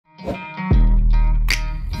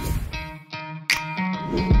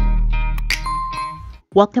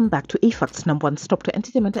Welcome back to AFAC's #1 stop to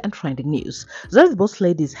entertainment and trending news. Zari's boss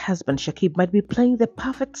lady's husband Shakib might be playing the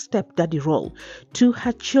perfect stepdaddy role to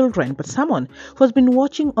her children, but someone who has been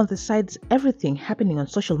watching on the sides everything happening on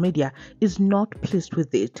social media is not pleased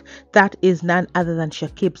with it. That is none other than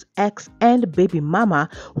Shakib's ex and baby mama,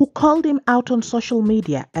 who called him out on social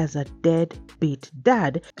media as a deadbeat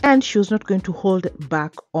dad, and she was not going to hold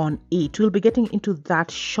back on it. We'll be getting into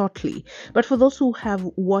that shortly. But for those who have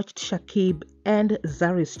watched Shakib and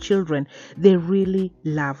Zari's children, they really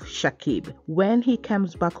love Shakib. When he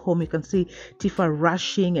comes back home, you can see Tifa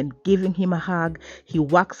rushing and giving him a hug. He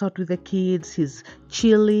works out with the kids, he's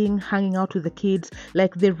chilling, hanging out with the kids.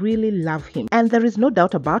 Like, they really love him. And there is no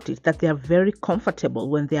doubt about it that they are very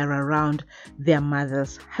comfortable when they are around their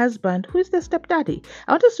mother's husband, who is their stepdaddy.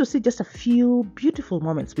 I want us to see just a few beautiful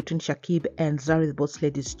moments between Shakib and Zari, the boss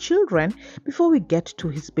lady's children, before we get to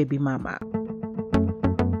his baby mama.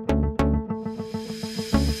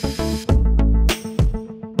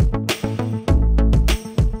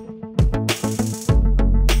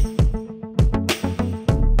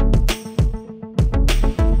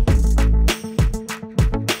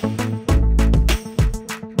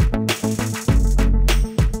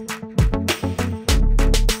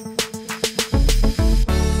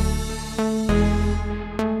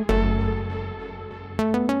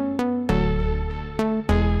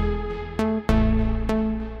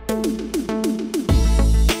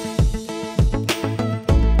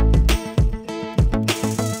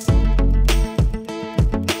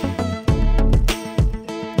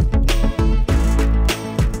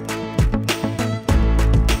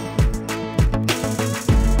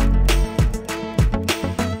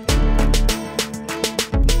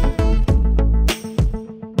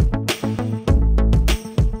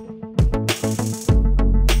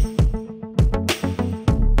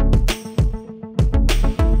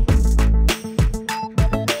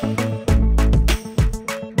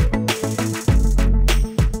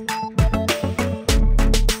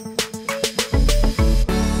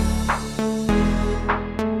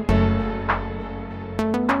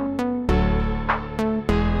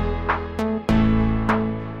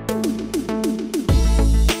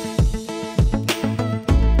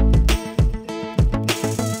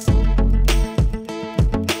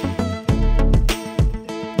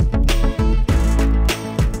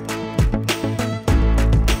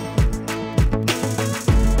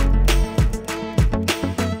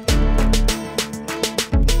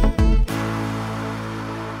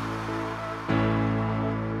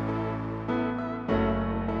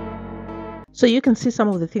 So you can see some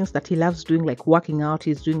of the things that he loves doing, like working out.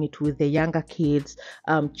 He's doing it with the younger kids,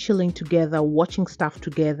 chilling together, watching stuff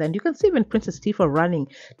together. And you can see even Princess Tifa running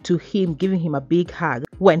to him, giving him a big hug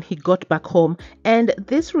when he got back home. And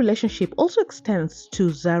this relationship also extends to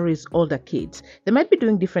Zari's older kids. They might be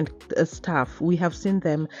doing different stuff. We have seen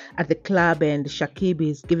them at the club and Shakib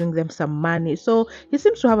is giving them some money. So he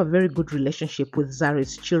seems to have a very good relationship with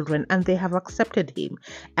Zari's children, and they have accepted him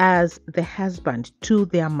as the husband to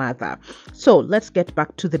their mother. So let's get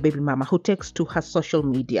back to the baby mama, who takes to her social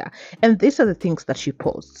media, and these are the things that she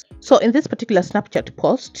posts. So in this particular Snapchat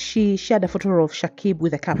post, she shared a photo of Shakib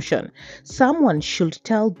with a caption: "Someone should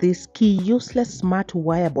tell this key useless smart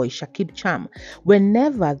wire boy Shakib Cham,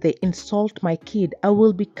 whenever they insult my kid, I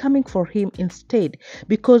will be coming for him instead,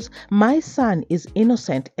 because my son is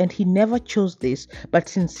innocent and he never chose this, but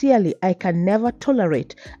sincerely I can never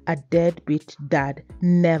tolerate a deadbeat dad,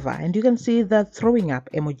 never." And you can see the throwing up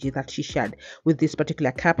emoji that she shared with this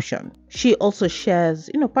particular caption. She also shares,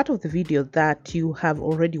 part of the video that you have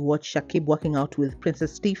already watched Shakib working out with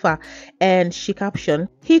Princess Tifa, and she captioned,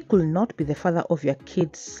 "He could not be the father of your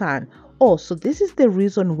kid's son. Oh, so this is the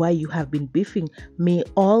reason why you have been beefing me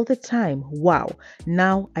all the time. Wow,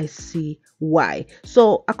 now I see why."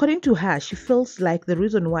 So according to her, she feels like the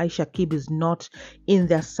reason why Shakib is not in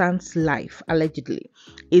their son's life, allegedly,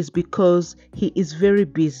 is because he is very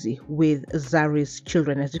busy with Zari's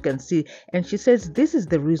children, as you can see. And she says this is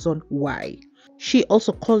the reason why. She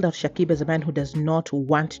also called out Shakib as a man who does not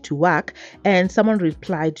want to work, and someone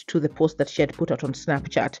replied to the post that she had put out on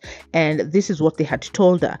Snapchat, and this is what they had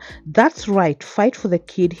told her: "That's right, fight for the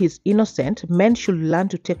kid, he's innocent. Men should learn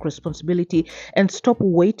to take responsibility and stop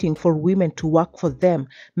waiting for women to work for them.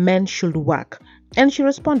 Men should work. And she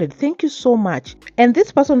responded, "Thank you so much." And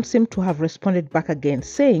this person seemed to have responded back again,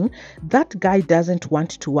 saying that guy doesn't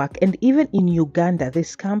want to work. And even in Uganda, they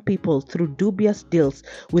scam people through dubious deals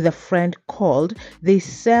with a friend called They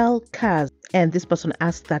Sell Cars. And this person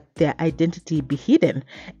asked that their identity be hidden.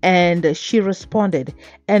 And she responded,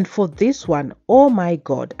 "And for this one, oh my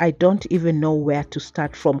God, I don't even know where to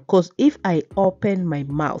start from. Because if I open my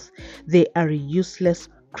mouth, they are useless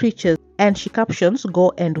creatures." And she captions,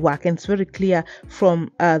 "Go and work." And it's very clear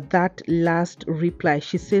from that last reply.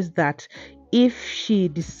 She says that if she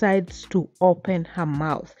decides to open her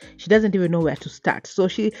mouth, she doesn't even know where to start. So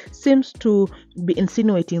she seems to be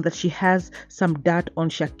insinuating that she has some dirt on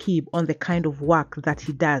Shakib on the kind of work that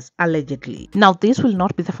he does, allegedly. Now, this will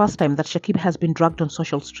not be the first time that Shakib has been dragged on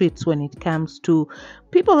social streets when it comes to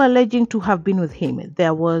people alleging to have been with him.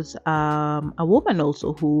 There was a woman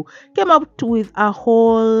also who came up with a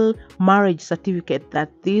whole marriage certificate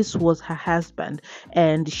that this was her husband,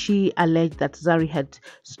 and she alleged that Zari had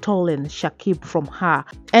stolen Shakib from her.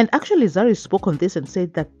 And actually, Zari spoke on this and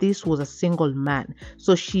said that this was a single man,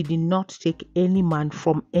 so she did not take any man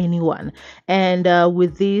from anyone. And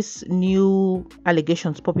with these new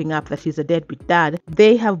allegations popping up that he's a deadbeat dad,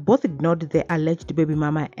 they have both ignored the alleged baby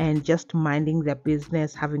mama and just minding their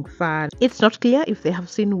business, having fun. It's not clear if they have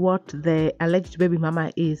seen what the alleged baby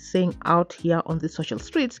mama is saying out here on the social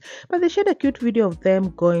streets, but they shared a cute video of them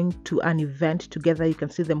going to an event together. You can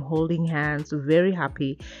see them holding hands, very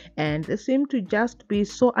happy, and they seem to just be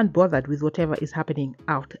so unbothered with whatever is happening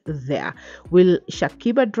out there. Will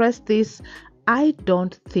Shakib address this? I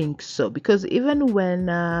don't think so, because even when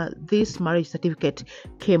this marriage certificate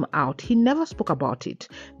came out, he never spoke about it.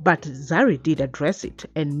 But Zari did address it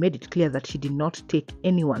and made it clear that she did not take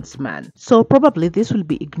anyone's man. So probably this will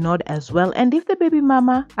be ignored as well. And if the baby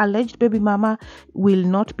mama, alleged baby mama, will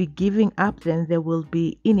not be giving up, then they will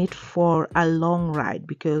be in it for a long ride,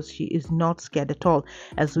 because she is not scared at all,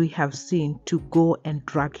 as we have seen, to go and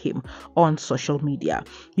drag him on social media.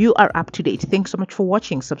 You are up to date. Thanks so much for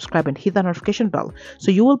watching. Subscribe and hit the notification bell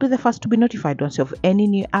so you will be the first to be notified once you have any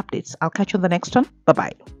new updates. I'll catch you on the next one. Bye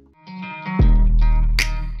bye.